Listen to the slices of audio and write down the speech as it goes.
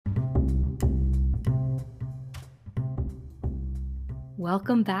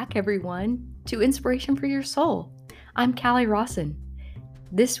Welcome back, everyone, to Inspiration for Your Soul. I'm Callie Rawson.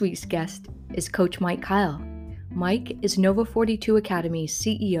 This week's guest is Coach Mike Kyle. Mike is Nova 42 Academy's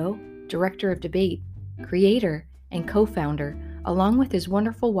CEO, Director of Debate, Creator, and Co-founder, along with his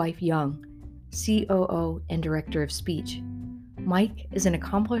wonderful wife, Young, COO and Director of Speech. Mike is an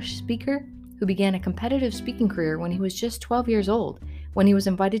accomplished speaker who began a competitive speaking career when he was just 12 years old, when he was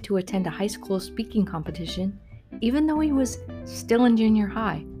invited to attend a high school speaking competition, even though he was still in junior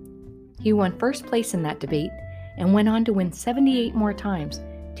high. He won first place in that debate and went on to win 78 more times,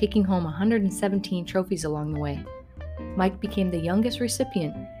 taking home 117 trophies along the way. Mike became the youngest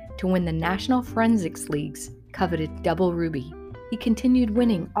recipient to win the National Forensics League's coveted Double Ruby. He continued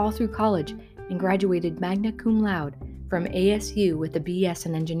winning all through college and graduated magna cum laude from ASU with a BS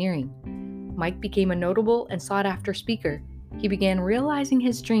in engineering. Mike became a notable and sought-after speaker. He began realizing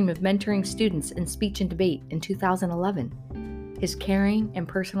his dream of mentoring students in speech and debate in 2011. His caring and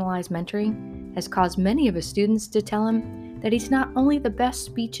personalized mentoring has caused many of his students to tell him that he's not only the best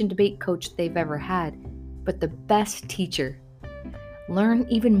speech and debate coach they've ever had, but the best teacher. Learn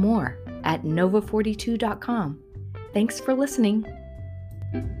even more at nova42.com. Thanks for listening.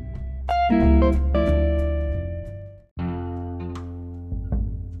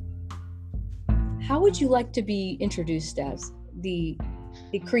 How would you like to be introduced as? The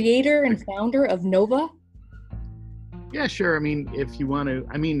creator and founder of Nova? Yeah, sure. I mean, if you want to,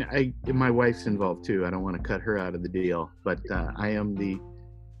 my wife's involved too. I don't want to cut her out of the deal, but I am the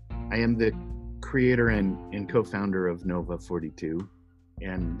creator and co-founder of Nova 42.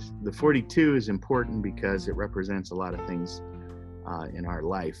 And the 42 is important because it represents a lot of things in our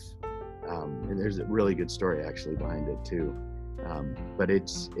life. And there's a really good story actually behind it too. But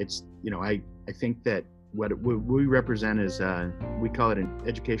it's I think that what we represent is, we call it an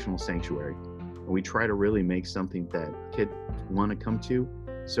educational sanctuary. And we try to really make something that kids want to come to.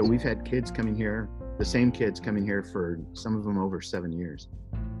 So we've had kids coming here, the same kids coming here for some of them over 7 years.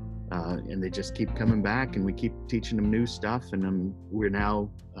 And they just keep coming back and we keep teaching them new stuff. And we're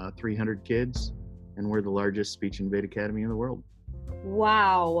now 300 kids and we're the largest speech and debate academy in the world.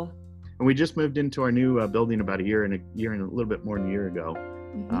 Wow. And we just moved into our new building about a year and a little bit more than a year ago.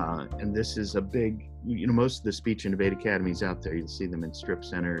 Mm-hmm. And this is a big, most of the speech and debate academies out there, you'll see them in strip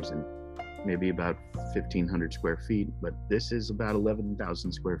centers and maybe about 1,500 square feet. But this is about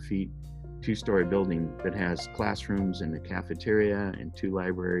 11,000 square feet, 2-story building that has classrooms and a cafeteria and 2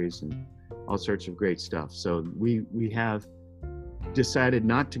 libraries and all sorts of great stuff. So we have decided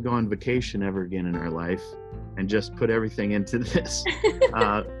not to go on vacation ever again in our life and just put everything into this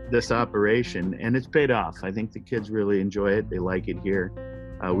this operation, and it's paid off. I think the kids really enjoy it. They like it here.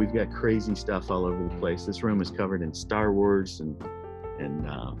 We've got crazy stuff all over the place. This room is covered in Star Wars and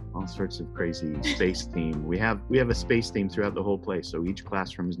all sorts of crazy space theme. We have a space theme throughout the whole place. So each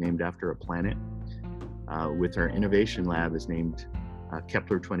classroom is named after a planet. With our innovation lab is named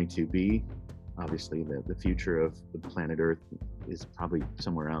Kepler 22b. Obviously, the future of the planet Earth is probably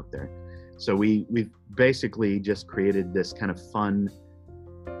somewhere out there. So we've basically just created this kind of fun,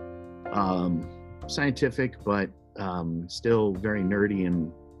 scientific, but still very nerdy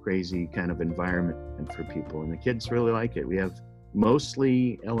and crazy kind of environment for people. And the kids really like it. We have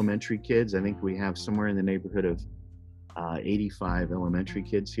mostly elementary kids. I think we have somewhere in the neighborhood of 85 elementary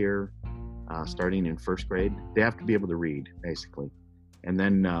kids here, starting in first grade. They have to be able to read, basically. And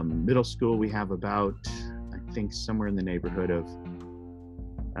then middle school, we have about, I think, somewhere in the neighborhood of,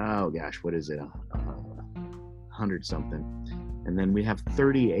 100 something. And then we have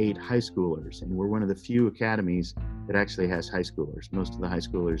 38 high schoolers, and we're one of the few academies that actually has high schoolers. Most of the high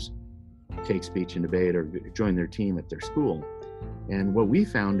schoolers take speech and debate or join their team at their school. And what we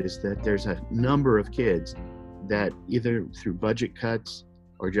found is that there's a number of kids that either through budget cuts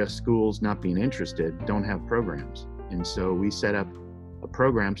or just schools not being interested don't have programs. And so we set up a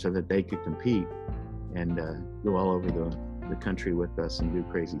program so that they could compete and go all over the country with us and do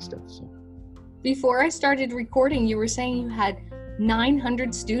crazy stuff. So before I started recording, you were saying you had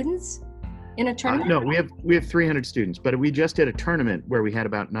 900 students in a tournament? No, we have 300 students, but we just did a tournament where we had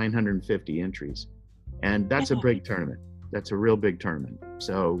about 950 entries. And that's a big tournament. That's a real big tournament.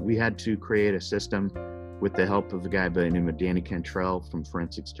 So we had to create a system with the help of a guy by the name of Danny Cantrell from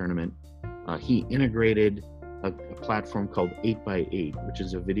Forensics Tournament. He integrated a platform called 8x8, which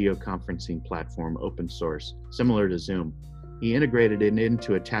is a video conferencing platform, open source, similar to Zoom. He integrated it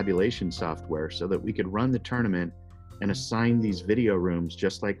into a tabulation software so that we could run the tournament and assign these video rooms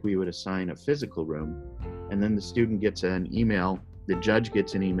just like we would assign a physical room. And then the student gets an email, the judge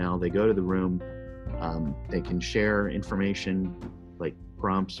gets an email, they go to the room, they can share information like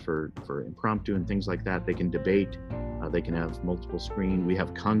prompts for impromptu and things like that. They can debate They can have multiple screen. We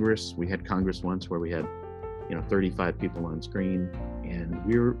have Congress. We had Congress once where we had 35 people on screen, and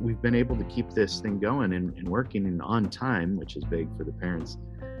we've been able to keep this thing going and working and on time, which is big for the parents,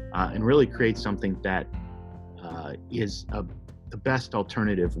 and really create something that is the best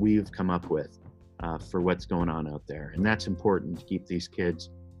alternative we've come up with for what's going on out there. And that's important to keep these kids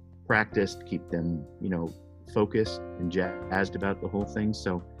practiced, keep them focused and jazzed about the whole thing.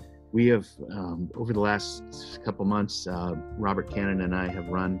 So we have over the last couple months, Robert Cannon and I have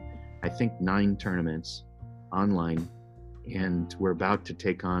run, I think, 9 tournaments online, and we're about to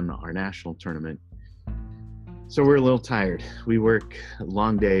take on our national tournament. So we're a little tired. We work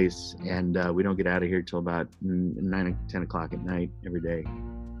long days, and we don't get out of here till about 9 or 10 o'clock at night every day.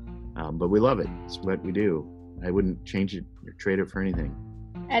 But we love it. It's what we do. I wouldn't change it or trade it for anything.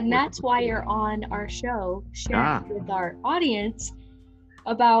 And that's why you're on our show, sharing with our audience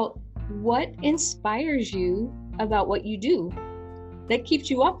about what inspires you about what you do that keeps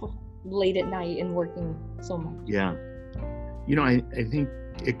you up late at night and working so much. Yeah. I think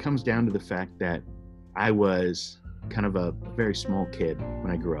it comes down to the fact that I was kind of a very small kid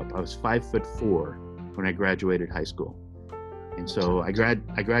when I grew up. I was 5'4" when I graduated high school. And so I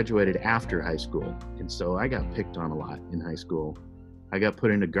graduated after high school. And so I got picked on a lot in high school. I got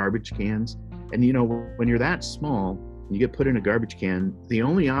put into garbage cans. And when you're that small, you get put in a garbage can, the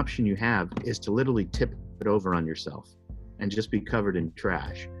only option you have is to literally tip it over on yourself and just be covered in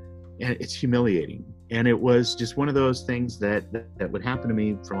trash. And it's humiliating. And it was just one of those things that would happen to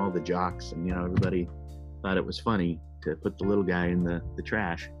me from all the jocks. And, everybody thought it was funny to put the little guy in the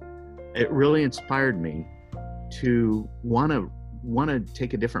trash. It really inspired me to want to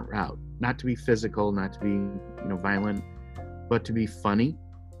take a different route, not to be physical, not to be, violent, but to be funny,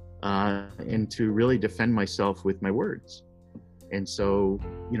 and to really defend myself with my words. And so,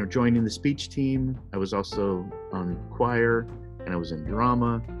 joining the speech team, I was also on choir, and I was in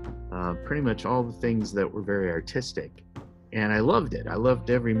drama, pretty much all the things that were very artistic. And I loved it. I loved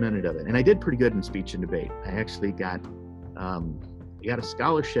every minute of it. And I did pretty good in speech and debate. I actually got a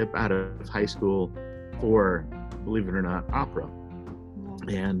scholarship out of high school for, believe it or not, opera.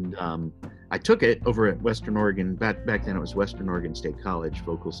 And I took it over at Western Oregon. Back then it was Western Oregon State College,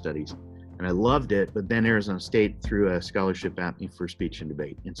 vocal studies. And I loved it, but then Arizona State threw a scholarship at me for speech and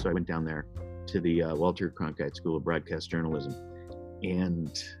debate. And so I went down there to the Walter Cronkite School of Broadcast Journalism,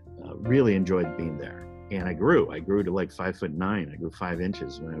 and really enjoyed being there. And I grew to like 5'9". I grew 5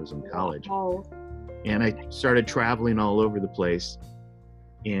 inches when I was in college. Wow. And I started traveling all over the place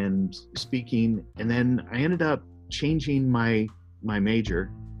and speaking. And then I ended up changing my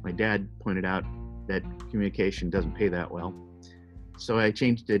major. My dad pointed out that communication doesn't pay that well. So I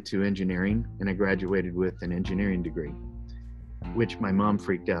changed it to engineering, and I graduated with an engineering degree, which my mom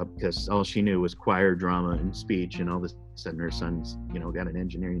freaked out because all she knew was choir, drama, and speech, and all of a sudden her son's, got an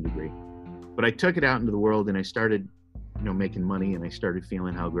engineering degree. But I took it out into the world, and I started, making money, and I started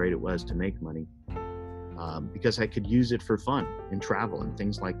feeling how great it was to make money, because I could use it for fun and travel and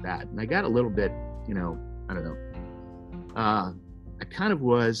things like that. And I got a little bit, I don't know. I kind of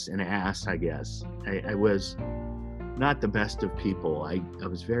was an ass, I guess. I was not the best of people. I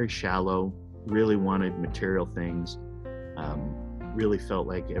was very shallow, really wanted material things, really felt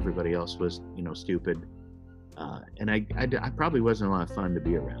like everybody else was, stupid. And I probably wasn't a lot of fun to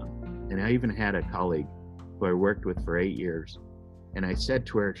be around. And I even had a colleague who I worked with for 8 years. And I said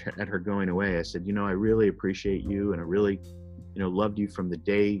to her at her going away, I said, I really appreciate you, and I really, loved you from the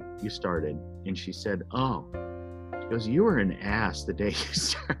day you started. And she said, oh, she goes, you were an ass the day you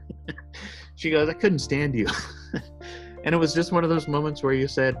started. She goes, I couldn't stand you. And it was just one of those moments where you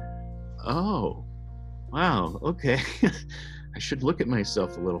said, oh, wow, okay. I should look at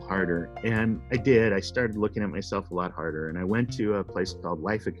myself a little harder. And I did. I started looking at myself a lot harder. And I went to a place called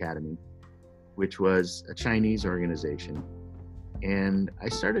Life Academy, which was a Chinese organization. And I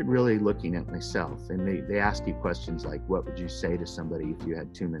started really looking at myself. And they ask you questions like, what would you say to somebody if you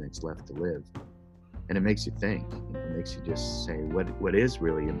had 2 minutes left to live? And it makes you think. It makes you just say, what is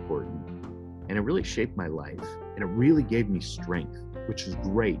really important? And it really shaped my life. And it really gave me strength, which was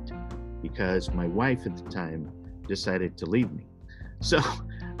great because my wife at the time decided to leave me. So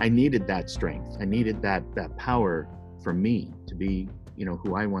I needed that strength. I needed that power for me to be,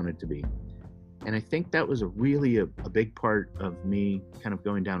 who I wanted to be. And I think that was a big part of me kind of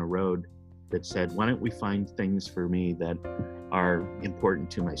going down a road that said, why don't we find things for me that are important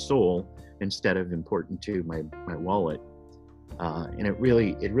to my soul instead of important to my wallet? And it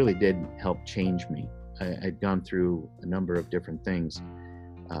really did help change me. I'd gone through a number of different things.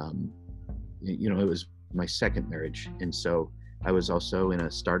 It was my second marriage. And so I was also in a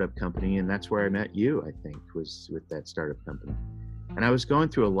startup company, and that's where I met you, I think, was with that startup company. And I was going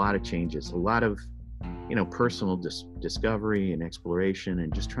through a lot of changes, a lot of, personal discovery and exploration,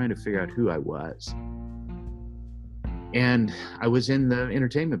 and just trying to figure out who I was. And I was in the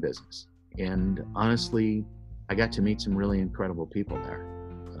entertainment business. And honestly, I got to meet some really incredible people there.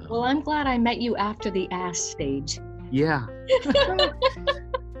 Well, I'm glad I met you after the ass stage. Yeah.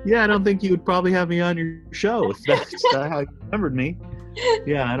 Yeah, I don't think you would probably have me on your show if that's how you remembered me.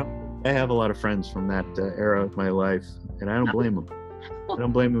 Yeah, I have a lot of friends from that era of my life, and I don't blame them. I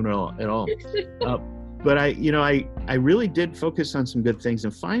don't blame them at all. But I really did focus on some good things,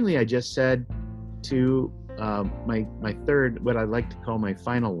 and finally, I just said to my third, what I like to call my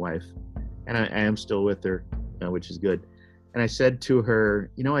final wife, and I am still with her, which is good. And I said to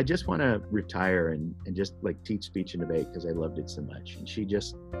her, I just want to retire and just like teach speech and debate because I loved it so much. And she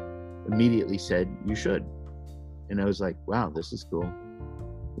just immediately said, you should. And I was like, wow, this is cool.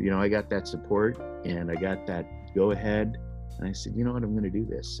 I got that support and I got that go ahead. And I said, you know what, I'm going to do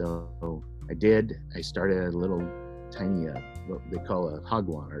this. So I did. I started a little tiny, what they call a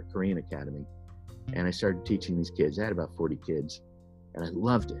Hagwon or Korean academy. And I started teaching these kids. I had about 40 kids. And I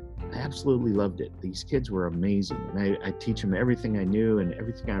loved it. I absolutely loved it. These kids were amazing. And I teach them everything I knew and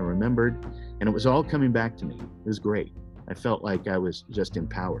everything I remembered. And it was all coming back to me. It was great. I felt like I was just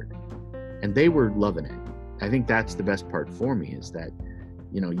empowered. And they were loving it. I think that's the best part for me is that,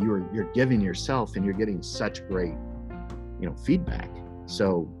 you're giving yourself and you're getting such great, feedback.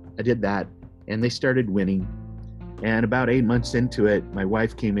 So I did that and they started winning. And about 8 months into it, my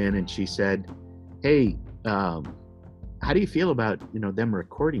wife came in and she said, hey, how do you feel about, them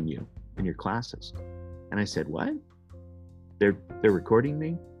recording you in your classes? And I said, what? They're recording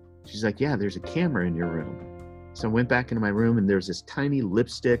me? She's like, yeah, there's a camera in your room. So I went back into my room and there's this tiny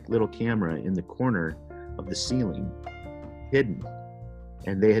lipstick little camera in the corner of the ceiling, hidden.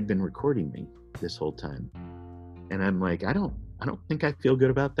 And they had been recording me this whole time. And I'm like, I don't think I feel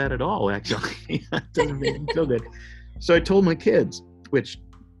good about that at all, actually. That doesn't make me feel good. So I told my kids, which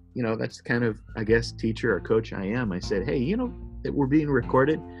that's kind of, I guess, teacher or coach I am. I said, hey, that we're being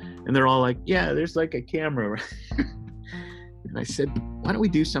recorded. And they're all like, yeah, there's like a camera. And I said, why don't we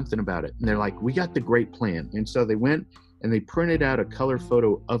do something about it? And they're like, we got the great plan. And so they went and they printed out a color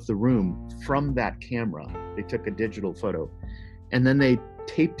photo of the room from that camera. They took a digital photo and then they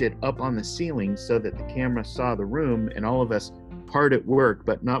taped it up on the ceiling so that the camera saw the room and all of us hard at work,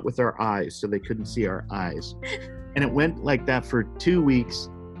 but not with our eyes. So they couldn't see our eyes. And it went like that for 2 weeks.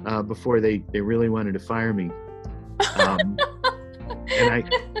 Before they really wanted to fire me. And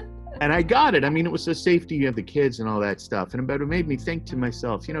I got it. I mean, it was the safety of the kids and all that stuff. But it made me think to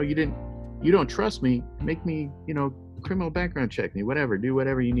myself, you don't trust me, make me, criminal background check me, whatever, do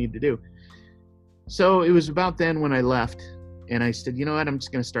whatever you need to do. So it was about then when I left and I said, you know what, I'm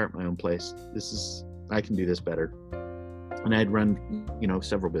just going to start my own place. I can do this better. And I'd run,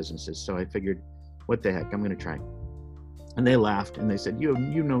 several businesses. So I figured, what the heck, I'm going to try. And they laughed and they said, you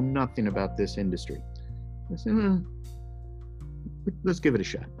know nothing about this industry. I said, let's give it a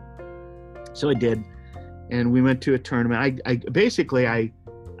shot. So I did. And we went to a tournament. I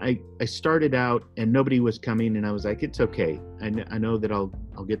started out and nobody was coming and I was like, it's okay. I know that I'll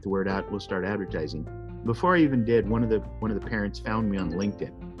get the word out. We'll start advertising. Before I even did, one of the parents found me on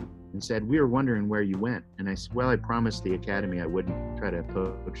LinkedIn and said, we were wondering where you went. And I said, well, I promised the academy I wouldn't try to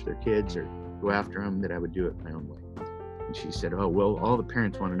poach their kids or go after them, that I would do it my own way. And she said, oh, well, all the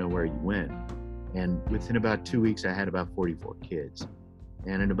parents want to know where you went. And within about 2 weeks, I had about 44 kids.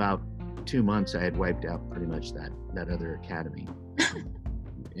 And in about 2 months, I had wiped out pretty much that other academy.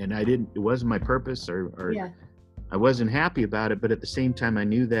 And it wasn't my purpose or yeah. I wasn't happy about it. But at the same time, I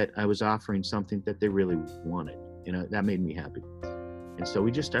knew that I was offering something that they really wanted. That made me happy. And so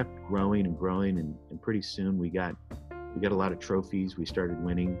we just started growing and growing. And pretty soon we got a lot of trophies. We started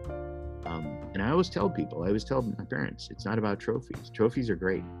winning. And I always tell my parents, it's not about trophies. Trophies are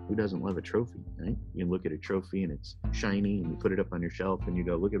great. Who doesn't love a trophy, right? You look at a trophy and it's shiny and you put it up on your shelf and you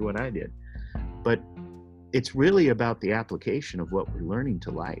go, look at what I did. But it's really about the application of what we're learning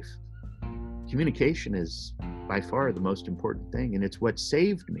to life. Communication is by far the most important thing. And it's what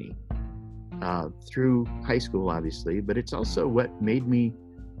saved me through high school, obviously, but it's also what made me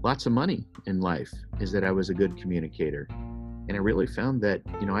lots of money in life, is that I was a good communicator. And I really found that,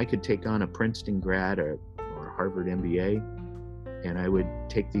 I could take on a Princeton grad or a Harvard MBA, and I would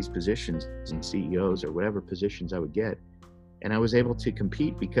take these positions in CEOs or whatever positions I would get. And I was able to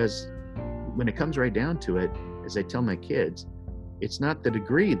compete because when it comes right down to it, as I tell my kids, it's not the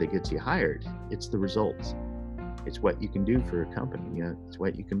degree that gets you hired, it's the results. It's what you can do for a company. It's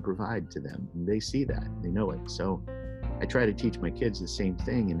what you can provide to them. And they see that, they know it. So I try to teach my kids the same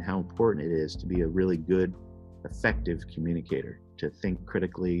thing, and how important it is to be a really good, effective communicator, to think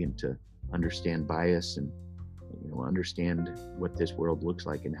critically and to understand bias and understand what this world looks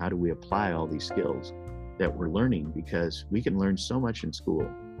like, and how do we apply all these skills that we're learning, because we can learn so much in school,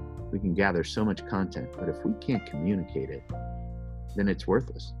 we can gather so much content, but if we can't communicate it, then it's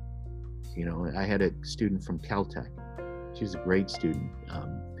worthless. I had a student from Caltech. She's a great student,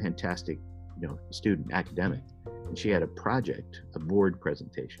 fantastic, student, academic, and she had a project, a board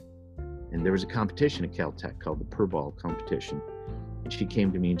presentation, and there was a competition at Caltech called the Purball competition, and she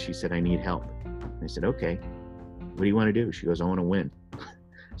came to me and she said, I need help. And I said, okay, what do you want to do? She goes, I want to win.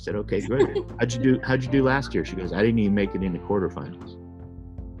 I said, okay, good. How'd you do last year? She goes, I didn't even make it into quarterfinals.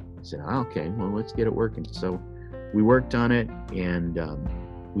 I said, okay, well, let's get it working. So we worked on it, and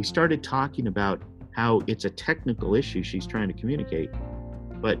we started talking about how it's a technical issue she's trying to communicate,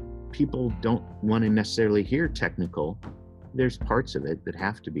 but people don't want to necessarily hear technical. There's parts of it that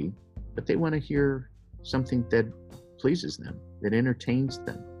have to be, but they want to hear something that pleases them, that entertains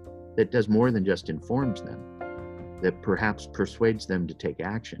them, that does more than just informs them, that perhaps persuades them to take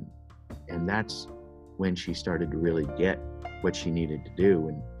action. And that's when she started to really get what she needed to do.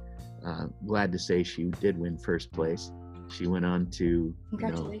 And glad to say she did win first place. She went on to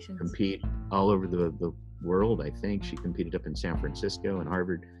compete all over the world. I think she competed up in San Francisco and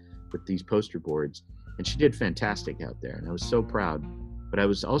Harvard with these poster boards, and she did fantastic out there, and I was so proud. But I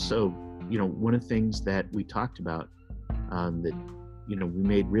was also, one of the things that we talked about that we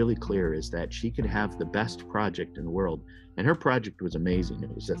made really clear is that she could have the best project in the world, and her project was amazing.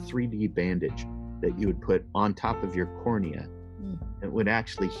 It was a 3D bandage that you would put on top of your cornea. It would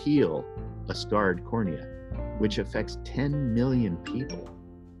actually heal a scarred cornea, which affects 10 million people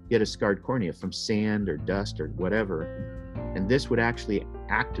get a scarred cornea from sand or dust or whatever. And this would actually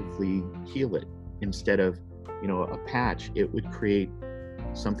actively heal it instead of, a patch. It would create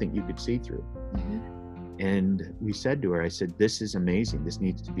something you could see through. And we said to her, I said, this is amazing. This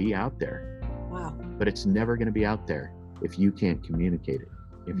needs to be out there. Wow. But it's never going to be out there if you can't communicate it,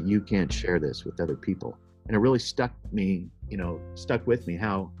 if you can't share this with other people. And it really stuck with me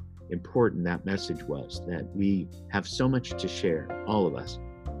how important that message was, that we have so much to share, all of us,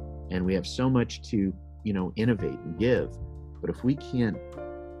 and we have so much to innovate and give, but if we can't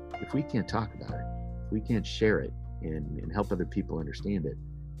talk about it, if we can't share it and help other people understand it,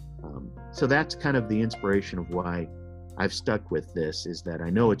 so that's kind of the inspiration of why I've stuck with this, is that I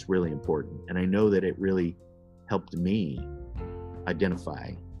know it's really important, and I know that it really helped me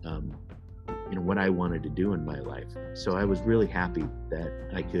identify what I wanted to do in my life. So I was really happy that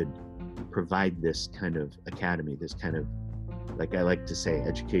I could provide this kind of academy, this kind of, like I like to say,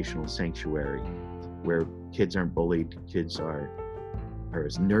 educational sanctuary, where kids aren't bullied, kids are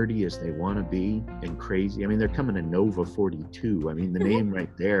as nerdy as they want to be and crazy. I mean, they're coming to Nova 42. I mean, the name right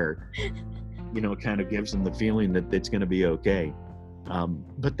there, kind of gives them the feeling that it's going to be okay.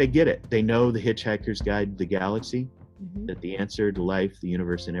 But they get it. They know the Hitchhiker's Guide to the Galaxy, that the answer to life, the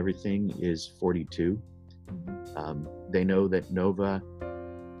universe, and everything is 42. They know that Nova,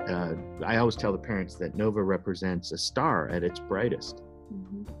 I always tell the parents that Nova represents a star at its brightest.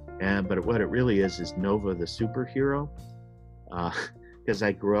 But what it really is Nova the superhero. Because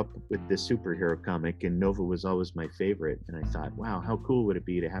I grew up with this superhero comic, and Nova was always my favorite. And I thought, wow, how cool would it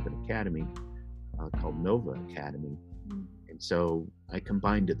be to have an academy called Nova Academy? And so I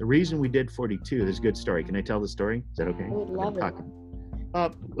combined it. The reason we did 42, there's a good story. Can I tell the story? Is that okay? I would love it.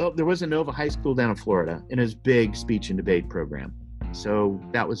 Well, there was a Nova High School down in Florida, and it was a big speech and debate program. So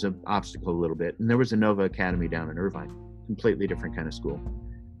that was an obstacle a little bit. And there was a Nova Academy down in Irvine, completely different kind of school.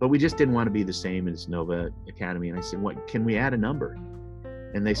 But we just didn't want to be the same as Nova Academy. And I said, what, can we add a number?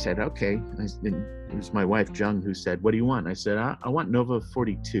 And they said, okay. And it was my wife, Jung, who said, what do you want? I said, I want Nova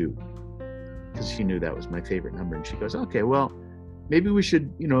 42, because she knew that was my favorite number. And she goes, okay, well, maybe we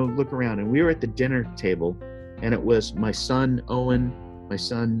should, look around. And we were at the dinner table, and it was my son, Owen, my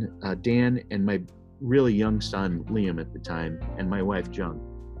son, Dan, and my really young son, Liam at the time, and my wife, Jung.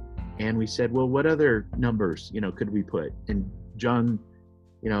 And we said, well, what other numbers, could we put? And Jung,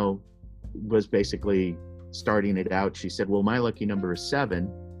 was basically starting it out. She said, well, my lucky number is 7.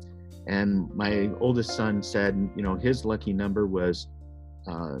 And my oldest son said, his lucky number was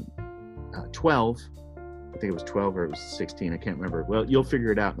 12. I think it was 12 or it was 16. I can't remember. Well, you'll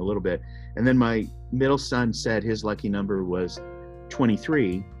figure it out in a little bit. And then my middle son said his lucky number was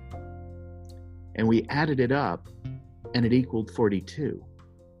 23. And we added it up, and it equaled 42.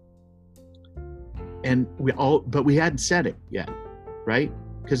 And we hadn't said it yet, right?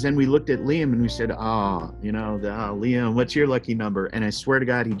 Because then we looked at Liam and we said, Liam, what's your lucky number? And I swear to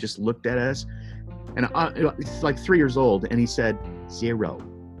God, he just looked at us And it's like 3 years old, and he said 0.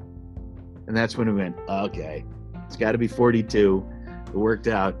 And that's when we went, okay, it's got to be 42. It worked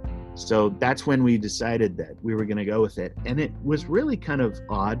out. So that's when we decided that we were going to go with it. And it was really kind of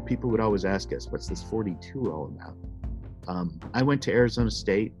odd. People would always ask us, what's this 42 all about? I went to Arizona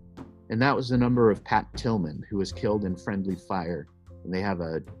State, and that was the number of Pat Tillman, who was killed in friendly fire. And they have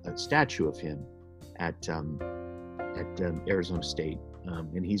a statue of him at Arizona State.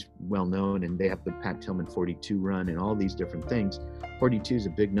 And he's well known, and they have the Pat Tillman 42 run and all these different things. 42 is a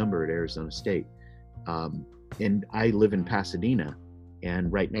big number at Arizona State. And I live in Pasadena,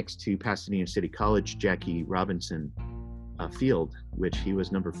 and right next to Pasadena City College, Jackie Robinson Field, which he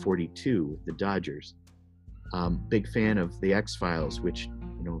was number 42 with the Dodgers. Big fan of the X-Files, which,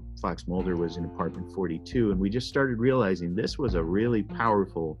 you know, Fox Mulder was in apartment 42. And we just started realizing this was a really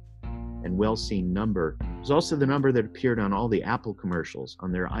powerful and well-seen number. It was also the number that appeared on all the Apple commercials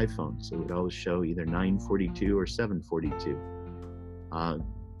on their iPhones. It would always show either 942 or 742.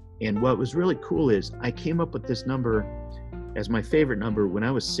 And what was really cool is I came up with this number as my favorite number when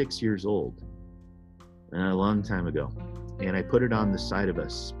I was 6 years old, a long time ago. And I put it on the side of a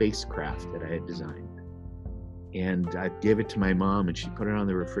spacecraft that I had designed. And I gave it to my mom, and she put it on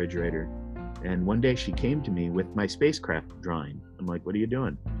the refrigerator. And one day she came to me with my spacecraft drawing. I'm like, what are you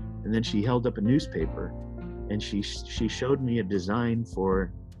doing? And then she held up a newspaper, and she showed me a design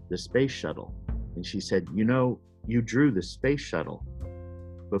for the space shuttle. And she said, you know, you drew the space shuttle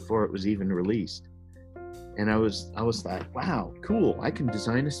before it was even released. And I was like, wow, cool, I can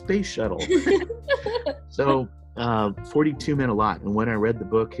design a space shuttle. So 42 meant a lot. And when I read the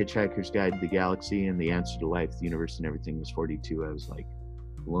book, Hitchhiker's Guide to the Galaxy and The Answer to Life, the Universe and Everything was 42, I was like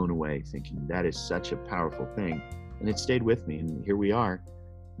blown away, thinking that is such a powerful thing. And it stayed with me, and here we are.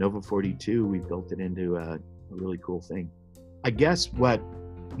 Nova 42, we built it into a really cool thing. I guess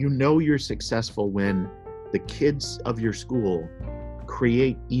you're successful when the kids of your school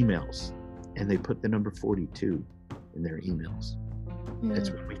create emails and they put the number 42 in their emails.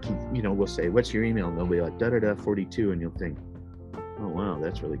 That's what we keep, we'll say, what's your email? And they'll be like, da-da-da, 42. And you'll think, oh, wow,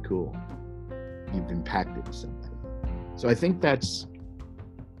 that's really cool. You've impacted something. So I think that's,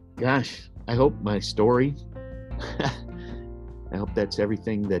 gosh, I hope my story, I hope that's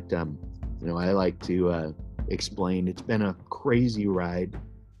everything that, I like to explain. It's been a crazy ride,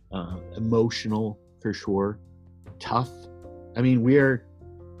 emotional for sure, tough. I mean,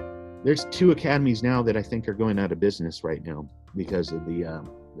 there's 2 academies now that I think are going out of business right now because of the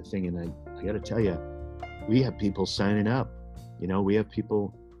thing. And I got to tell you, we have people signing up. We have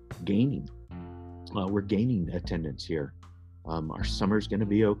people gaining. We're gaining attendance here. Our summer's going to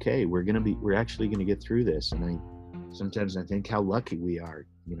be okay. We're actually going to get through this. And sometimes I think how lucky we are,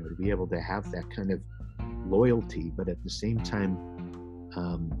 to be able to have that kind of loyalty. But at the same time,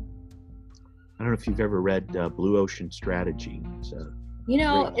 I don't know if you've ever read Blue Ocean Strategy.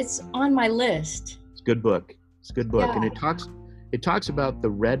 It's on my list. It's a good book. Yeah. And it talks about the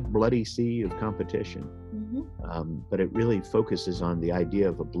red bloody sea of competition. Mm-hmm. But it really focuses on the idea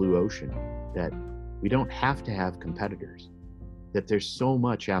of a blue ocean, that we don't have to have competitors, that there's so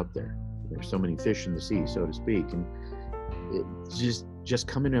much out there. There's so many fish in the sea, so to speak. And it's just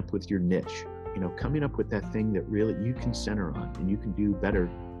coming up with your niche, coming up with that thing that really you can center on and you can do better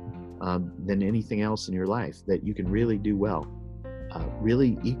than anything else in your life, that you can really do well,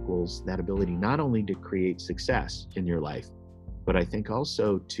 really equals that ability not only to create success in your life, but I think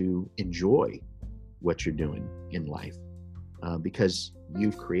also to enjoy what you're doing in life, because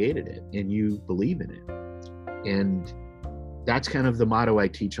you've created it and you believe in it. And that's kind of the motto I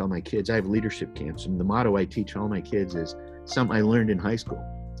teach all my kids. I have leadership camps, and the motto I teach all my kids is something I learned in high school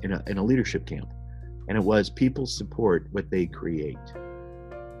in a leadership camp. And it was, people support what they create.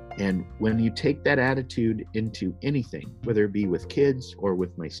 And when you take that attitude into anything, whether it be with kids or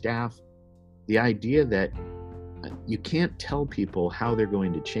with my staff, the idea that you can't tell people how they're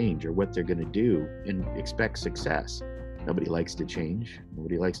going to change or what they're going to do and expect success. Nobody likes to change.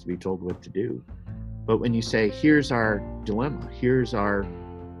 Nobody likes to be told what to do. But when you say, here's our dilemma, here's our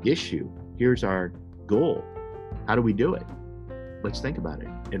issue, here's our goal, how do we do it? Let's think about it.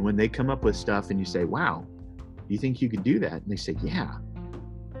 And when they come up with stuff and you say, wow, do you think you could do that? And they say, yeah.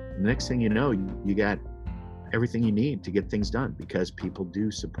 And the next thing you know, you got everything you need to get things done, because people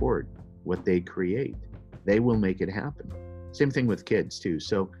do support what they create. They will make it happen. Same thing with kids too.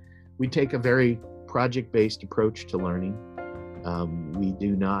 So we take a very project-based approach to learning. We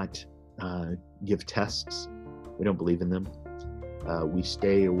do not give tests. We don't believe in them. We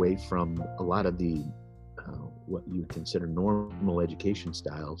stay away from a lot of the what you would consider normal education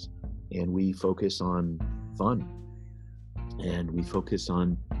styles, and we focus on fun, and we focus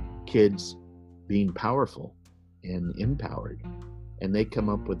on kids being powerful and empowered. And they come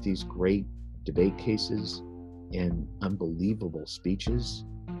up with these great debate cases and unbelievable speeches.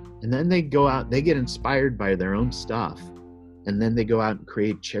 And then they go out, they get inspired by their own stuff. And then they go out and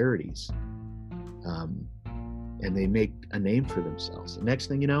create charities. And they make a name for themselves. The next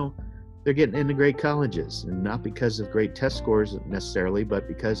thing you know, they're getting into great colleges, and not because of great test scores necessarily, but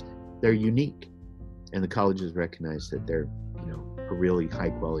because they're unique. And the colleges recognize that they're, a really high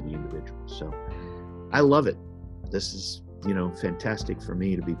quality individual. So I love it. This is, fantastic for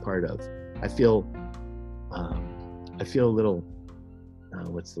me to be part of. I feel a little,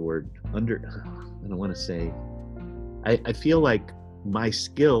 what's the word? I don't want to say, I feel like my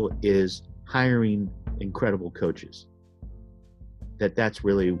skill is hiring incredible coaches. That's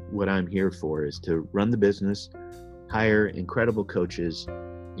really what I'm here for, is to run the business, hire incredible coaches,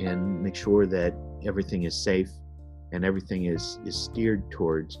 and make sure that everything is safe and everything is steered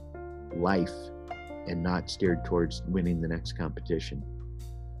towards life and not steered towards winning the next competition.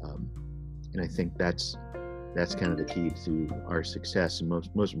 And I think that's kind of the key to our success, and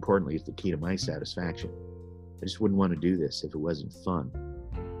most importantly, is the key to my satisfaction. I just wouldn't want to do this if it wasn't fun,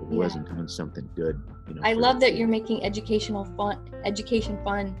 if it wasn't doing something good. I love that you're making education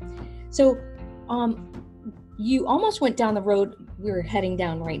fun. So, you almost went down the road we're heading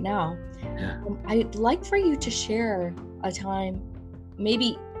down right now. Yeah. I'd like for you to share a time,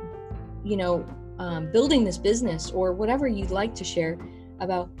 maybe, building this business or whatever you'd like to share,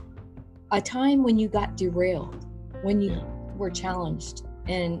 about a time when you got derailed, when you were challenged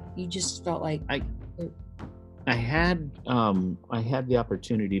and you just felt like... I had the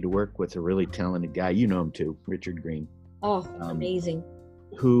opportunity to work with a really talented guy. You know him too, Richard Green. Oh, amazing.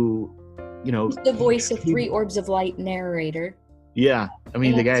 Who, He's the voice of Three Orbs of Light narrator. Yeah. I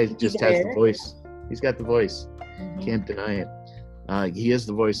mean, the guy just has the voice. He's got the voice. Mm-hmm. Can't deny it. He is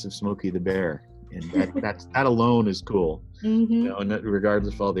the voice of Smokey the Bear. And that alone is cool. Mm-hmm.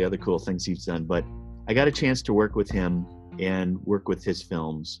 Regardless of all the other cool things he's done. But I got a chance to work with him and work with his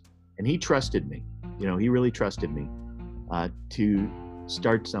films. And he trusted me. He really trusted me to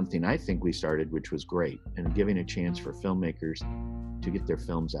start something I think we started, which was great, and giving a chance for filmmakers to get their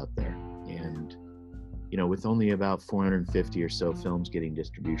films out there. And, with only about 450 or so films getting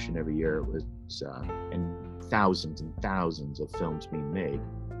distribution every year, it was, and thousands of films being made.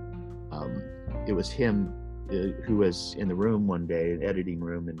 It was him who was in the room one day, an editing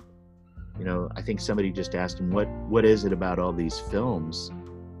room, and, I think somebody just asked him, what is it about all these films?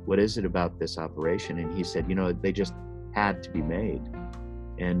 What is it about this operation? And he said, they just had to be made.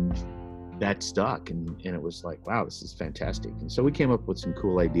 And that stuck. And it was like, wow, this is fantastic. And so we came up with some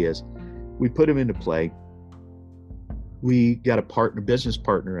cool ideas. We put them into play. We got a business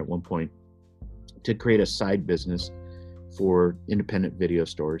partner at one point to create a side business for independent video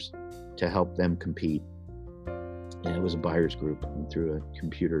stores to help them compete. And it was a buyer's group through a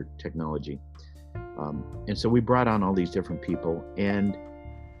computer technology. And so we brought on all these different people, and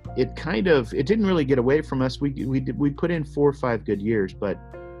it didn't really get away from us. We put in 4 or 5 good years, but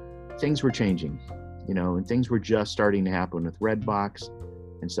things were changing, and things were just starting to happen with Redbox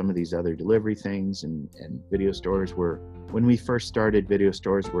and some of these other delivery things, and video stores when we first started, video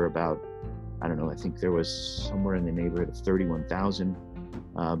stores were about, I don't know, I think there was somewhere in the neighborhood of 31,000.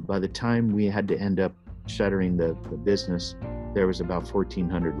 By the time we had to end up shuttering the business, there was about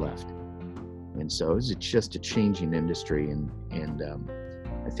 1,400 left. And so it's just a changing industry, and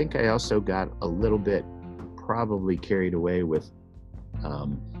I think I also got a little bit probably carried away with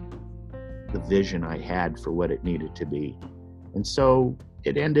the vision I had for what it needed to be. And so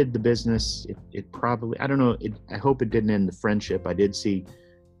it ended the business. It probably, I don't know, I hope it didn't end the friendship. I did see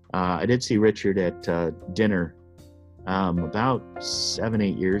Richard at dinner about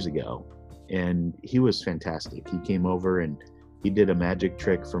 7-8 years ago, and he was fantastic. He came over and he did a magic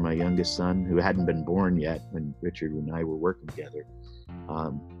trick for my youngest son, who hadn't been born yet when Richard and I were working together.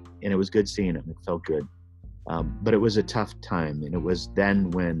 And it was good seeing him. It felt good. But it was a tough time. And it was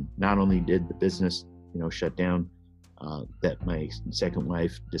then when not only did the business, shut down, that my second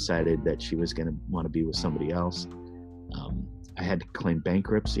wife decided that she was going to want to be with somebody else. I had to claim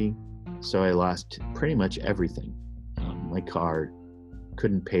bankruptcy. So I lost pretty much everything. My car,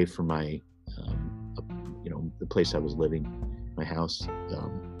 couldn't pay for my, the place I was living, my house.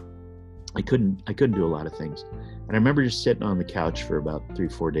 I couldn't do a lot of things. And I remember just sitting on the couch for about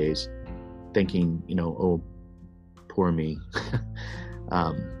 3-4 days thinking, oh, poor me.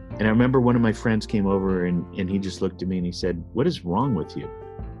 And I remember one of my friends came over and he just looked at me and he said, "What is wrong with you?"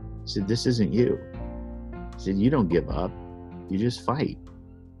 I said, "This isn't you." He said, "You don't give up. You just fight."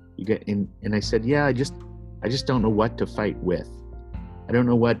 And I said, "Yeah, I just don't know what to fight with. I don't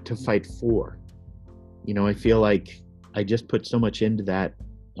know what to fight for." I feel like I just put so much into that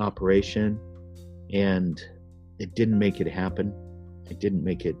operation, and it didn't make it happen. It didn't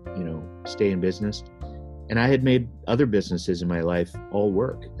make it, stay in business. And I had made other businesses in my life all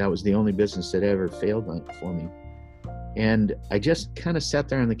work. That was the only business that ever failed for me. And I just kind of sat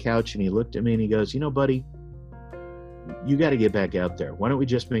there on the couch, and he looked at me and he goes, buddy, you got to get back out there. Why don't we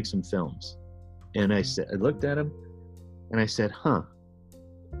just make some films? And I looked at him and I said,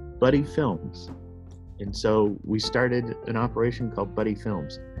 Buddy Films. And so we started an operation called Buddy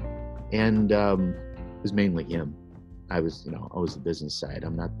Films. And it was mainly him. I was the business side.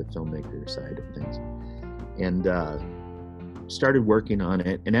 I'm not the filmmaker side of things. And started working on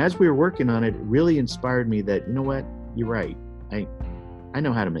it. And as we were working on it, it really inspired me that, you know what, you're right. I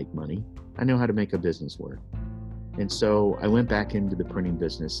know how to make money. I know how to make a business work. And so I went back into the printing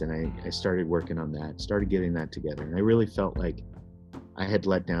business, and I started working on that, started getting that together. And I really felt like I had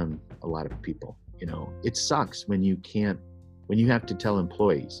let down a lot of people. It sucks when you have to tell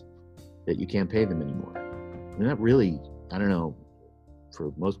employees that you can't pay them anymore. And that really, I don't know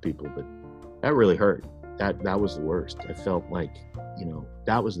for most people, but that really hurt. That was the worst. I felt like,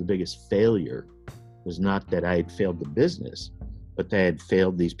 that was the biggest failure. It was not that I had failed the business, but they had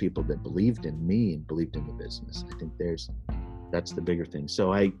failed these people that believed in me and believed in the business. I think that's the bigger thing.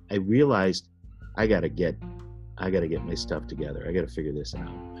 So I realized I got to get my stuff together. I got to figure this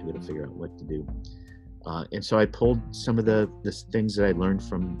out. I got to figure out what to do. And so I pulled some of the things that I learned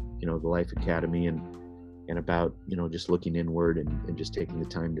from, the Life Academy and about, just looking inward and just taking the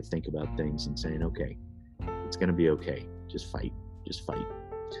time to think about things and saying, okay, it's going to be okay. Just fight.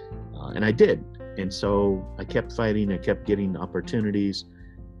 And I did. And so I kept fighting. I kept getting opportunities.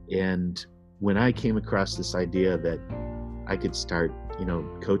 And when I came across this idea that I could start,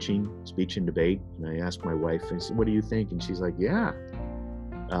 coaching speech and debate, and I asked my wife, I said, what do you think? And she's like, yeah.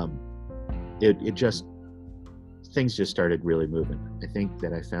 Things just started really moving. I think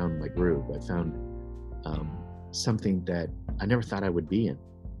that I found my groove. I found something that I never thought I would be in.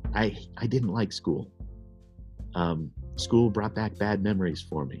 I didn't like school. School brought back bad memories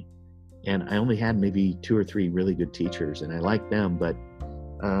for me. And I only had maybe 2 or 3 really good teachers, and I liked them, but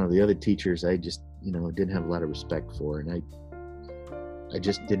the other teachers I just, didn't have a lot of respect for. And I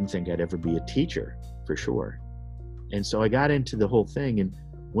just didn't think I'd ever be a teacher for sure. And so I got into the whole thing. And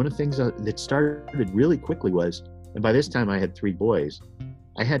one of the things that started really quickly was, and by this time I had 3 boys,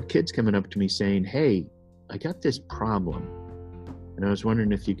 I had kids coming up to me saying, hey, I got this problem, and I was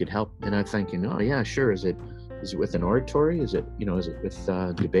wondering if you could help. And I'm thinking, oh yeah, sure. Is it with an oratory? Is it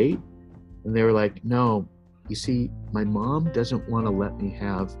with debate? And they were like, no, you see, my mom doesn't want to let me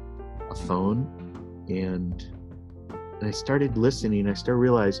have a phone. And I started listening. I started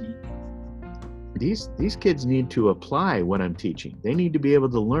realizing these kids need to apply what I'm teaching. They need to be able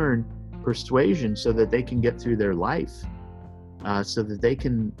to learn persuasion so that they can get through their life, so that they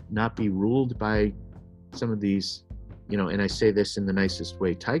can not be ruled by some of these, and I say this in the nicest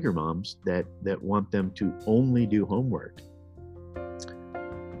way, tiger moms that want them to only do homework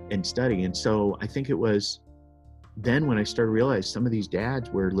and study. And so I think it was then when I started to realize some of these dads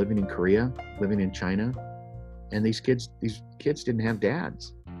were living in Korea, living in China, and these kids didn't have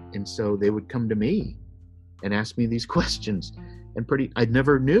dads. And so they would come to me and ask me these questions. And I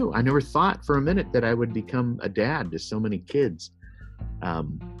never thought for a minute that I would become a dad to so many kids.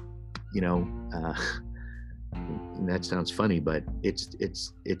 And that sounds funny, but it's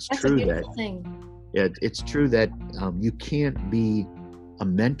That's true that thing. it's true that you can't be a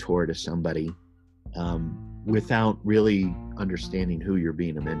mentor to somebody without really understanding who you're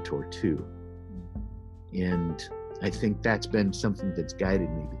being a mentor to. And I think that's been something that's guided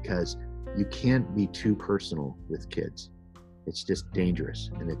me, because you can't be too personal with kids. It's just dangerous,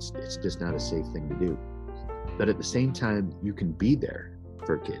 and it's just not a safe thing to do. But at the same time, you can be there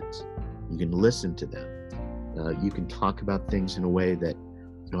for kids. You can listen to them. You can talk about things in a way that,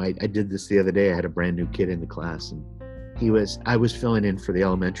 I did this the other day. I had a brand new kid in the class, and I was filling in for the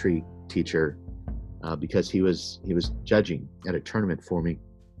elementary teacher because he was judging at a tournament for me.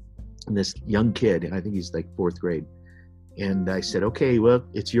 And this young kid, and I think he's like 4th grade. And I said, okay, well,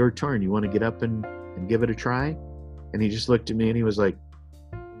 it's your turn. You want to get up and give it a try? And he just looked at me and he was like,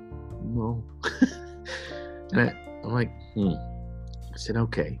 no. And I'm like, I said,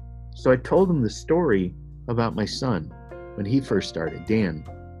 okay. So I told him the story about my son when he first started, Dan.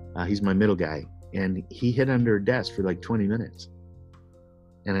 He's my middle guy. And he hid under a desk for like 20 minutes.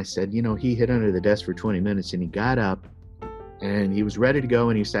 And I said, he hid under the desk for 20 minutes and he got up and he was ready to go,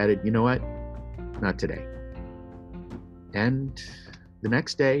 and he decided, you know what? Not today. And the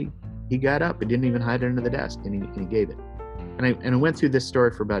next day he got up and didn't even hide under the desk, and he gave it. And I went through this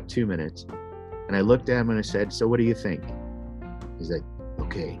story for about 2 minutes. And I looked at him and I said, so what do you think? He's like,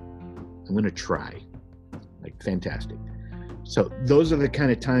 okay, I'm going to try. Like, fantastic. So those are the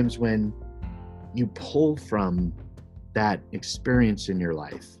kind of times when you pull from that experience in your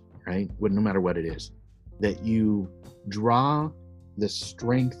life, right? No matter what it is, that you draw the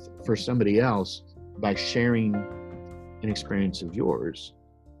strength for somebody else by sharing an experience of yours,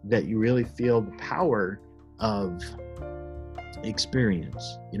 that you really feel the power of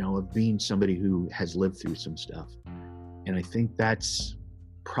experience, of being somebody who has lived through some stuff. And I think that's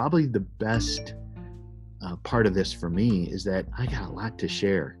probably the best part of this for me, is that I got a lot to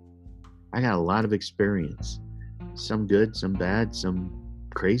share. I got a lot of experience, some good, some bad, some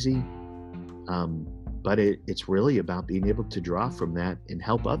crazy. But it's really about being able to draw from that and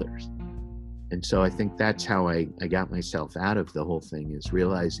help others. And so I think that's how I got myself out of the whole thing, is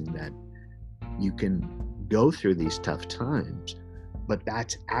realizing that you can go through these tough times, but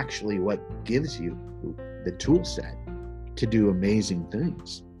that's actually what gives you the tool set to do amazing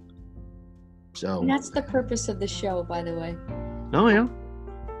things. So and that's the purpose of the show, by the way. Oh, yeah.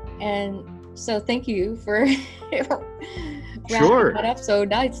 And so thank you for Sure. wrapping that up so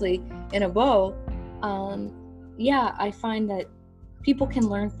nicely in a bow. Yeah, I find that people can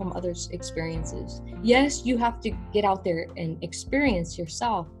learn from others' experiences. Yes, you have to get out there and experience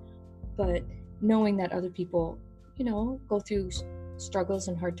yourself, but knowing that other people, go through struggles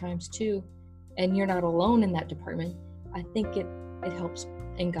and hard times too, and you're not alone in that department, I think it helps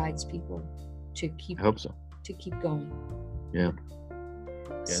and guides people to keep. I hope so. To keep going. Yeah.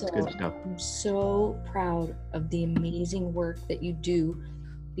 So, it's good stuff. I'm so proud of the amazing work that you do,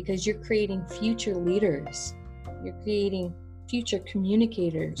 because you're creating future leaders. You're creating future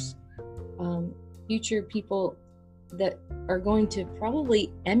communicators, future people that are going to probably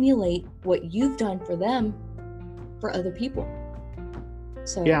emulate what you've done for them for other people.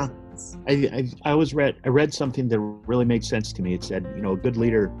 So yeah, I read something that really made sense to me. It said, a good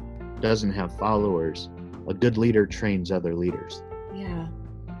leader doesn't have followers. A good leader trains other leaders. Yeah.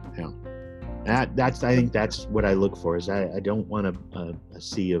 I think that's what I look for. Is I don't want a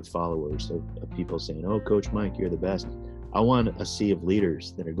sea of followers of people saying, "Oh, Coach Mike, you're the best." I want a sea of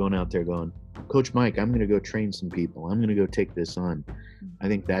leaders that are going out there going, "Coach Mike, I'm going to go train some people. I'm going to go take this on." I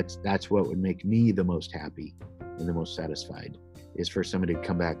think that's what would make me the most happy and the most satisfied, is for somebody to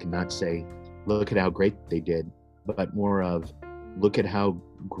come back and not say, "Look at how great they did," but more of, "Look at how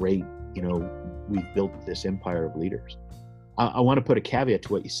great we've built this empire of leaders." I want to put a caveat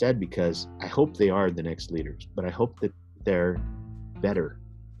to what you said, because I hope they are the next leaders, but I hope that they're better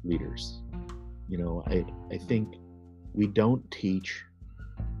leaders. I think we don't teach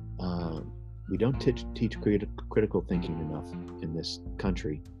critical thinking enough in this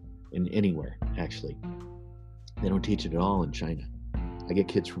country, in anywhere actually. They don't teach it at all in China. I get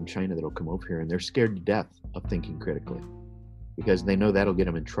kids from China that'll come over here and they're scared to death of thinking critically, because they know that'll get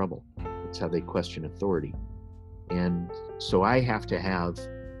them in trouble. It's how they question authority. And so I have to have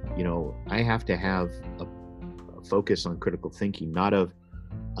a focus on critical thinking, not of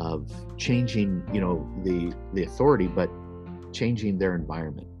changing, the authority, but changing their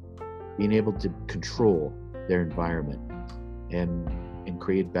environment, being able to control their environment and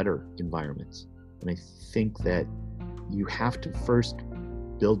create better environments. And I think that you have to first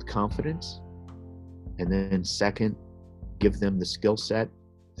build confidence, and then second, give them the skill set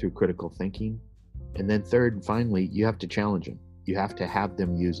through critical thinking. And then third and finally, you have to challenge them. You have to have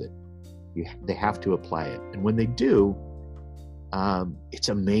them use it. They have to apply it. And when they do, it's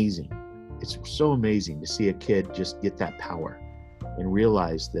amazing. It's so amazing to see a kid just get that power and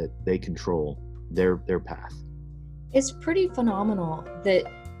realize that they control their path. It's pretty phenomenal that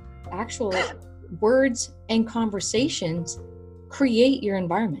actual words and conversations create your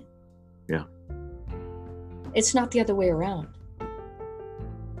environment. Yeah. It's not the other way around.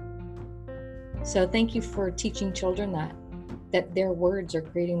 So thank you for teaching children that their words are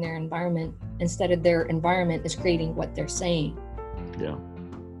creating their environment, instead of their environment is creating what they're saying. Yeah.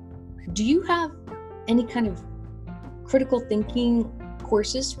 Do you have any kind of critical thinking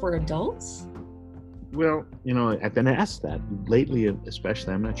courses for adults? Well, I've been asked that lately,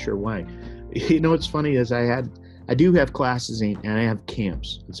 especially. I'm not sure why. What's funny is I do have classes and I have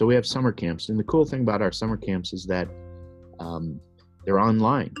camps. And so we have summer camps. And the cool thing about our summer camps is that they're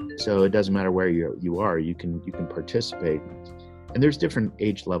online. So it doesn't matter where you are, you can participate. And there's different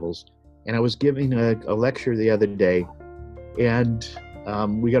age levels. And I was giving a lecture the other day, and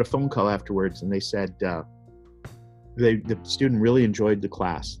we got a phone call afterwards, and they said the student really enjoyed the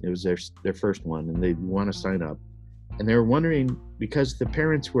class. It was their first one, and they want to sign up. And they were wondering, because the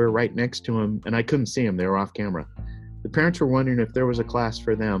parents were right next to them, and I couldn't see them, they were off camera. The parents were wondering if there was a class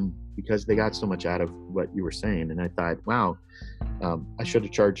for them because they got so much out of what you were saying. And I thought, wow, I should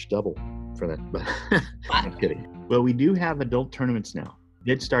have charged double for that. But I'm kidding. Well, we do have adult tournaments now.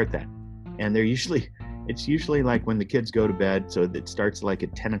 Did start that. And it's usually like when the kids go to bed. So it starts like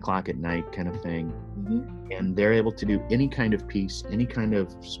at 10 o'clock at night kind of thing. Mm-hmm. And they're able to do any kind of piece, any kind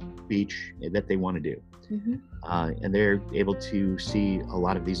of speech that they want to do. Mm-hmm. And they're able to see a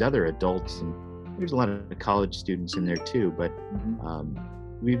lot of these other adults, and there's a lot of college students in there too. But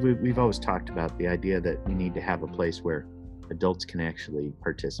we've always talked about the idea that we need to have a place where adults can actually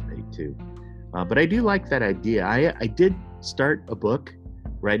participate too. But I do like that idea. I did start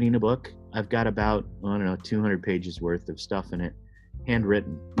writing a book. I've got about, 200 pages worth of stuff in it,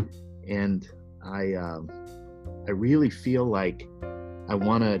 handwritten. And I really feel like I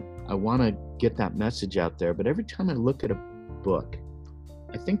want to get that message out there. But every time I look at a book,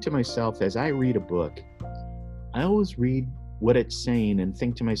 I think to myself, as I read a book, I always read what it's saying and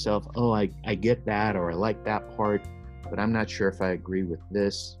think to myself, oh, I get that, or I like that part, but I'm not sure if I agree with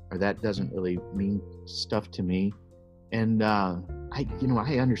this, or that doesn't really mean stuff to me. And I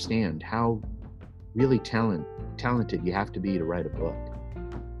understand how really talented you have to be to write a book.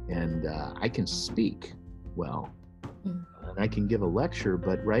 And I can speak well, and I can give a lecture,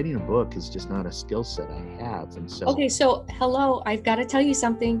 but writing a book is just not a skill set I have. And so okay, so hello, I've got to tell you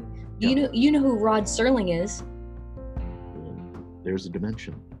something. Yeah. You know who Rod Serling is? There's a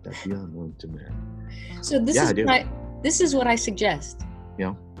dimension that's beyond known to man. So this is what I suggest.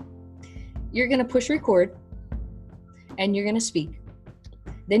 Yeah. You're going to push record, and you're going to speak.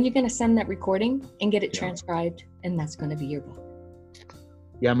 Then you're going to send that recording and get it transcribed, and that's going to be your book.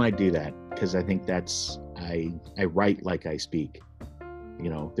 Yeah, I might do that, because I think I write like I speak.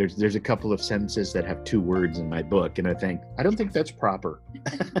 There's a couple of sentences that have 2 words in my book, and I don't think that's proper.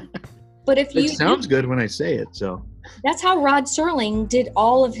 But it sounds good when I say it, so. That's how Rod Serling did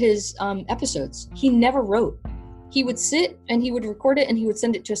all of his episodes. He never wrote. He would sit and he would record it and he would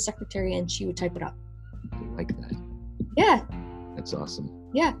send it to his secretary and she would type it up. I like that. Yeah. That's awesome.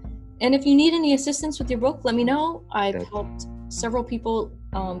 Yeah. And if you need any assistance with your book, let me know. I've helped several people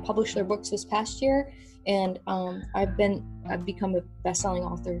publish their books this past year, and I've become a best-selling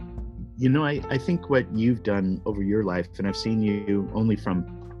author. I think what you've done over your life, and I've seen you only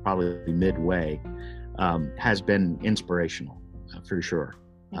from probably midway, has been inspirational for sure.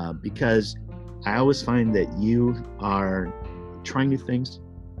 Because I always find that you are trying new things.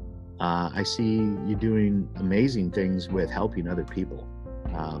 I see you doing amazing things with helping other people.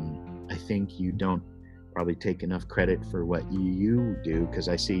 I think you don't probably take enough credit for what you do, because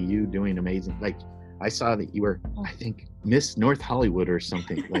I see you doing amazing. Like, I saw that you were, I think, Miss North Hollywood or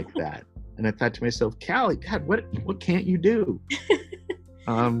something like that. And I thought to myself, Callie, God, what can't you do?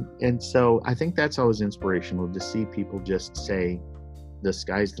 And so I think that's always inspirational, to see people just say, the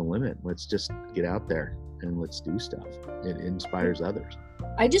sky's the limit. Let's just get out there and let's do stuff. It inspires others.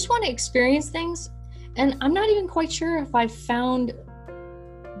 I just want to experience things. And I'm not even quite sure if I found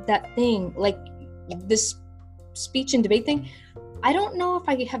that thing, like this speech and debate thing. I don't know if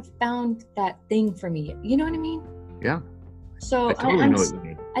I have found that thing for me. You know what I mean? Yeah. So I totally know what you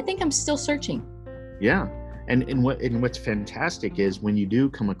mean. I think I'm still searching. Yeah. And what's fantastic is when you do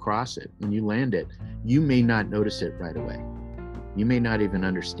come across it, when you land it, you may not notice it right away. You may not even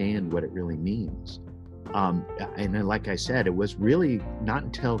understand what it really means. And then, like I said, it was really not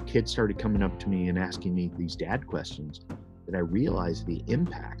until kids started coming up to me and asking me these dad questions that I realized the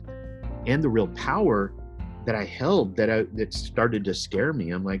impact and the real power that I held, that started to scare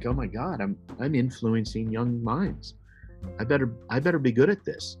me. I'm like, oh my God, I'm influencing young minds. I better be good at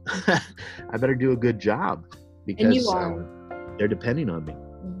this. I better do a good job, because they're depending on me.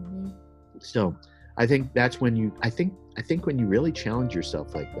 Mm-hmm. So I think that's when I think when you really challenge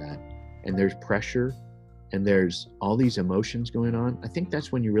yourself like that, and there's pressure and there's all these emotions going on, I think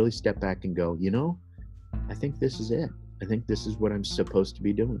that's when you really step back and go, I think this is it. I think this is what I'm supposed to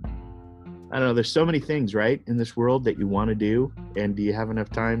be doing. I don't know. There's so many things, right, in this world that you want to do, and do you have enough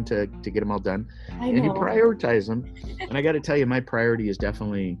time to get them all done? I know. And you prioritize them. And I got to tell you, my priority is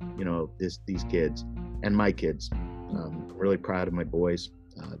definitely, these kids and my kids. I'm really proud of my boys.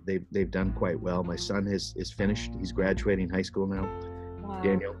 They've done quite well. My son is finished. He's graduating high school now, wow.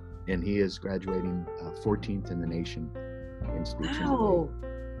 Daniel, and he is graduating 14th in the nation in speech. Wow,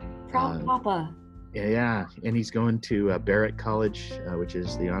 proud Papa. Yeah, and he's going to Barrett College, which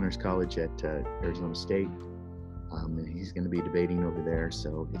is the honors college at Arizona State, and he's going to be debating over there.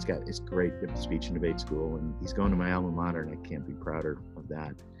 So it's great with the speech and debate school, and he's going to my alma mater, and I can't be prouder of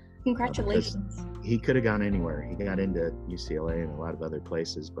that. Congratulations. He could have gone anywhere. He got into UCLA and a lot of other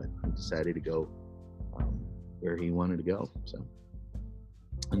places, but he decided to go where he wanted to go. So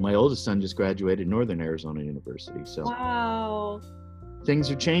And my oldest son just graduated Northern Arizona University. So wow,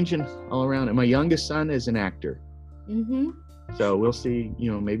 things are changing all around. And my youngest son is an actor. mm-hmm. So we'll see,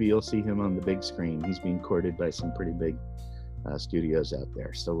 maybe you'll see him on the big screen. He's being courted by some pretty big studios out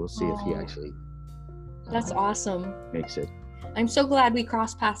there. So we'll see if he actually that's awesome. makes it. I'm so glad we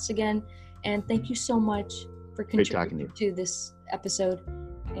crossed paths again. And thank you so much for contributing to this episode.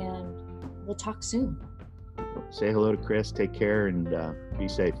 And we'll talk soon. Say hello to Chris. Take care and be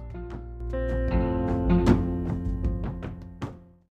safe.